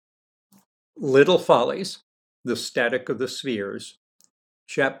Little Follies, The Static of the Spheres,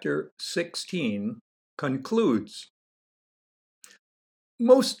 Chapter 16 concludes.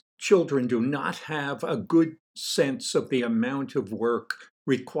 Most children do not have a good sense of the amount of work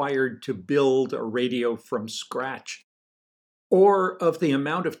required to build a radio from scratch, or of the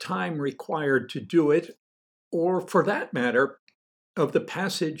amount of time required to do it, or for that matter, of the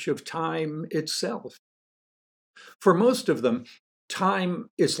passage of time itself. For most of them, time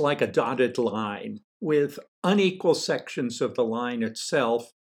is like a dotted line, with unequal sections of the line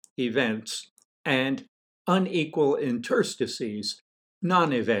itself, events, and unequal interstices,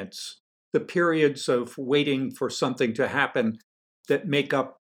 non-events, the periods of waiting for something to happen that make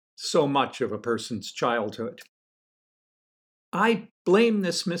up so much of a person's childhood. I blame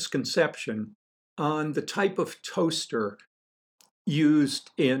this misconception on the type of toaster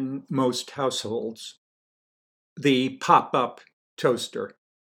used in most households, the pop-up toaster.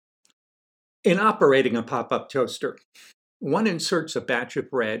 In operating a pop-up toaster, one inserts a batch of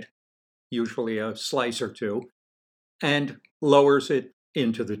bread, usually a slice or two, and lowers it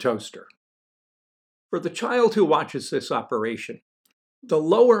into the toaster. For the child who watches this operation, the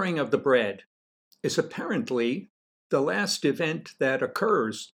lowering of the bread is apparently the last event that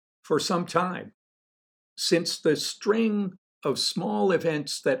occurs for some time, since the string of small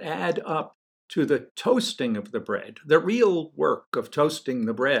events that add up to the toasting of the bread, the real work of toasting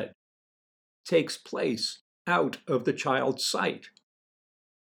the bread, takes place out of the child's sight.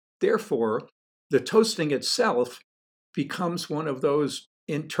 Therefore, the toasting itself becomes one of those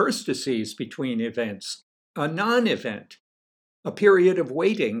interstices between events, a non-event, a period of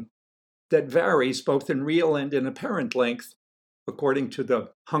waiting that varies both in real and in apparent length according to the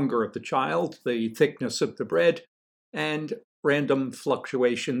hunger of the child, the thickness of the bread, and random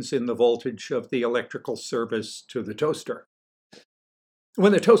fluctuations in the voltage of the electrical service to the toaster.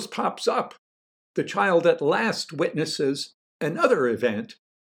 When the toast pops up, the child at last witnesses another event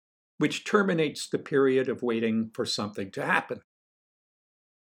which terminates the period of waiting for something to happen.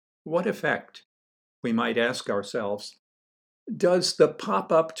 What effect, we might ask ourselves, does the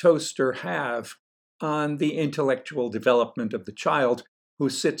pop-up toaster have on the intellectual development of the child who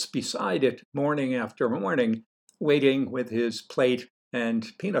sits beside it morning after morning, waiting with his plate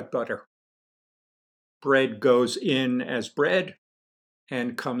and peanut butter? Bread goes in as bread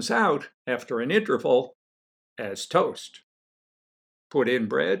and comes out after an interval as toast. Put in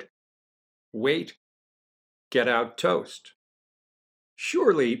bread, wait, get out toast.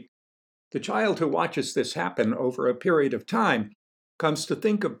 Surely, the child who watches this happen over a period of time comes to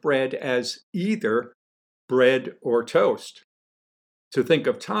think of bread as either bread or toast, to think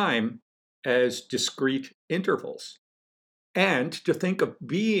of time as discrete intervals, and to think of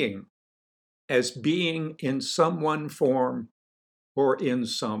being as being in some one form or in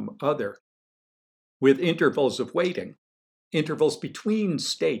some other, with intervals of waiting, intervals between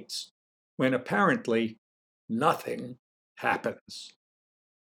states, when apparently nothing happens.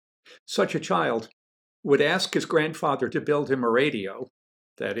 Such a child would ask his grandfather to build him a radio,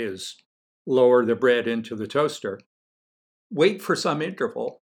 that is, lower the bread into the toaster, wait for some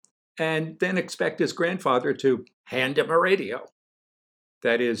interval, and then expect his grandfather to hand him a radio,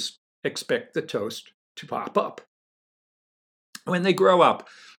 that is, expect the toast to pop up. When they grow up,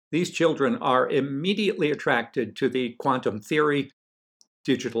 these children are immediately attracted to the quantum theory,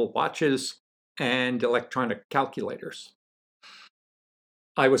 digital watches, and electronic calculators.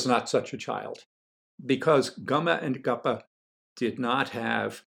 I was not such a child, because Gumma and Guppa did not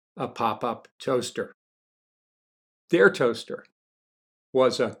have a pop-up toaster. Their toaster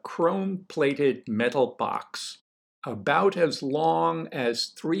was a chrome-plated metal box about as long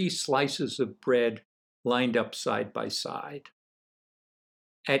as 3 slices of bread lined up side by side.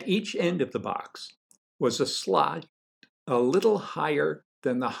 At each end of the box was a slot a little higher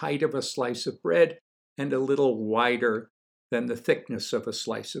than the height of a slice of bread and a little wider than the thickness of a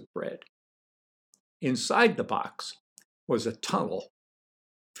slice of bread. Inside the box was a tunnel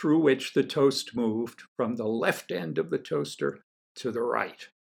through which the toast moved from the left end of the toaster to the right.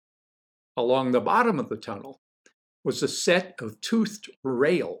 Along the bottom of the tunnel was a set of toothed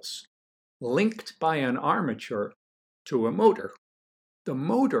rails linked by an armature to a motor. The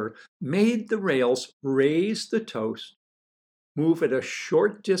motor made the rails raise the toast, move it a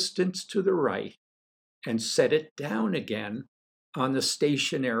short distance to the right, and set it down again on the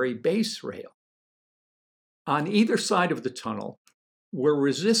stationary base rail. On either side of the tunnel were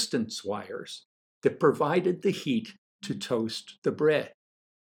resistance wires that provided the heat to toast the bread.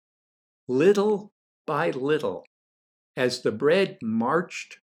 Little by little, as the bread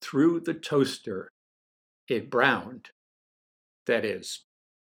marched through the toaster, it browned. That is,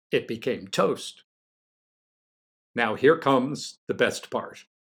 it became toast. Now here comes the best part.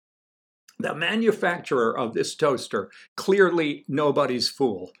 The manufacturer of this toaster, clearly nobody's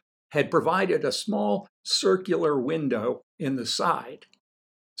fool, had provided a small circular window in the side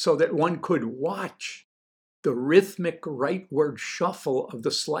so that one could watch the rhythmic rightward shuffle of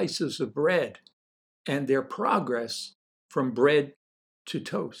the slices of bread and their progress from bread to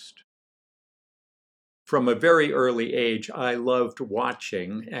toast. From a very early age, I loved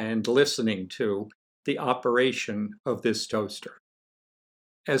watching and listening to the operation of this toaster.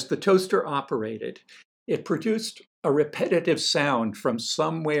 As the toaster operated, it produced a repetitive sound from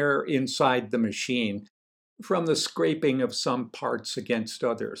somewhere inside the machine, from the scraping of some parts against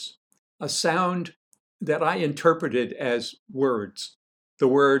others. A sound that I interpreted as words, the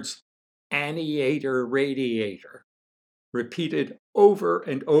words "anniator radiator," repeated over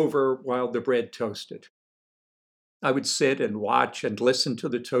and over while the bread toasted. I would sit and watch and listen to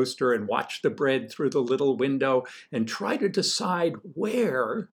the toaster and watch the bread through the little window and try to decide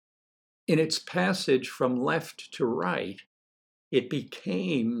where, in its passage from left to right, it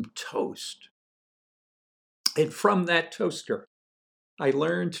became toast. And from that toaster, I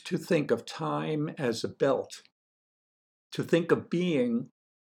learned to think of time as a belt, to think of being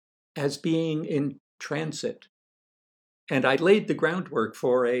as being in transit. And I laid the groundwork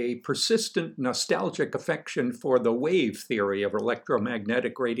for a persistent nostalgic affection for the wave theory of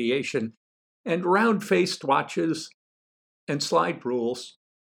electromagnetic radiation and round-faced watches and slide rules,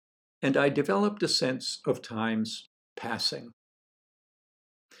 and I developed a sense of time's passing.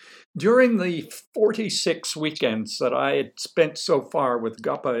 During the 46 weekends that I had spent so far with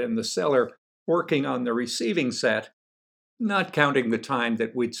Guppa in the cellar working on the receiving set, not counting the time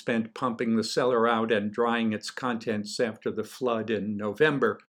that we'd spent pumping the cellar out and drying its contents after the flood in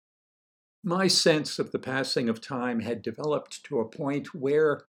November, my sense of the passing of time had developed to a point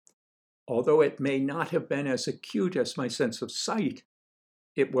where, although it may not have been as acute as my sense of sight,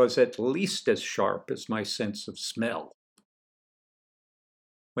 it was at least as sharp as my sense of smell.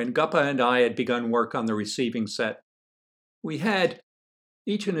 When Guppa and I had begun work on the receiving set, we had,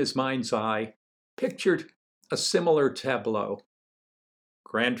 each in his mind's eye, pictured a similar tableau.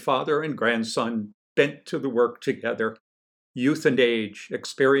 Grandfather and grandson bent to the work together, youth and age,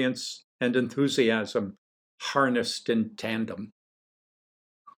 experience and enthusiasm harnessed in tandem.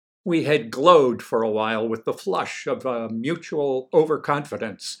 We had glowed for a while with the flush of a mutual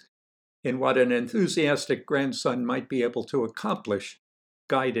overconfidence in what an enthusiastic grandson might be able to accomplish,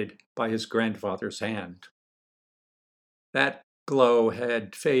 guided by his grandfather's hand. That glow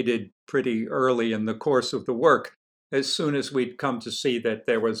had faded pretty early in the course of the work, as soon as we'd come to see that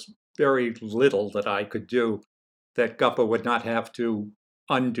there was very little that I could do that Guppa would not have to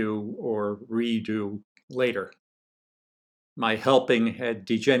undo or redo later. My helping had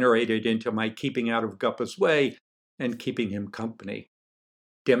degenerated into my keeping out of Guppa's way and keeping him company,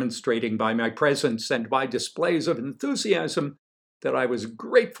 demonstrating by my presence and by displays of enthusiasm that I was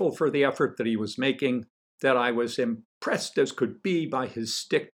grateful for the effort that he was making, that I was impressed as could be by his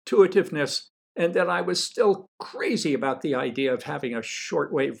stick-to-itiveness, and that I was still crazy about the idea of having a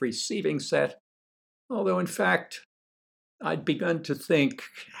shortwave receiving set, although in fact, I'd begun to think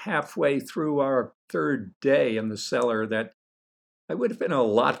halfway through our third day in the cellar that I would have been a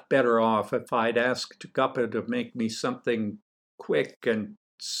lot better off if I'd asked Guppa to make me something quick and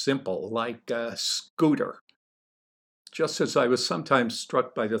simple, like a scooter. Just as I was sometimes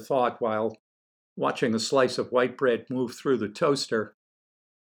struck by the thought while watching a slice of white bread move through the toaster,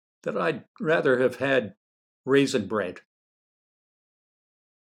 that I'd rather have had raisin bread.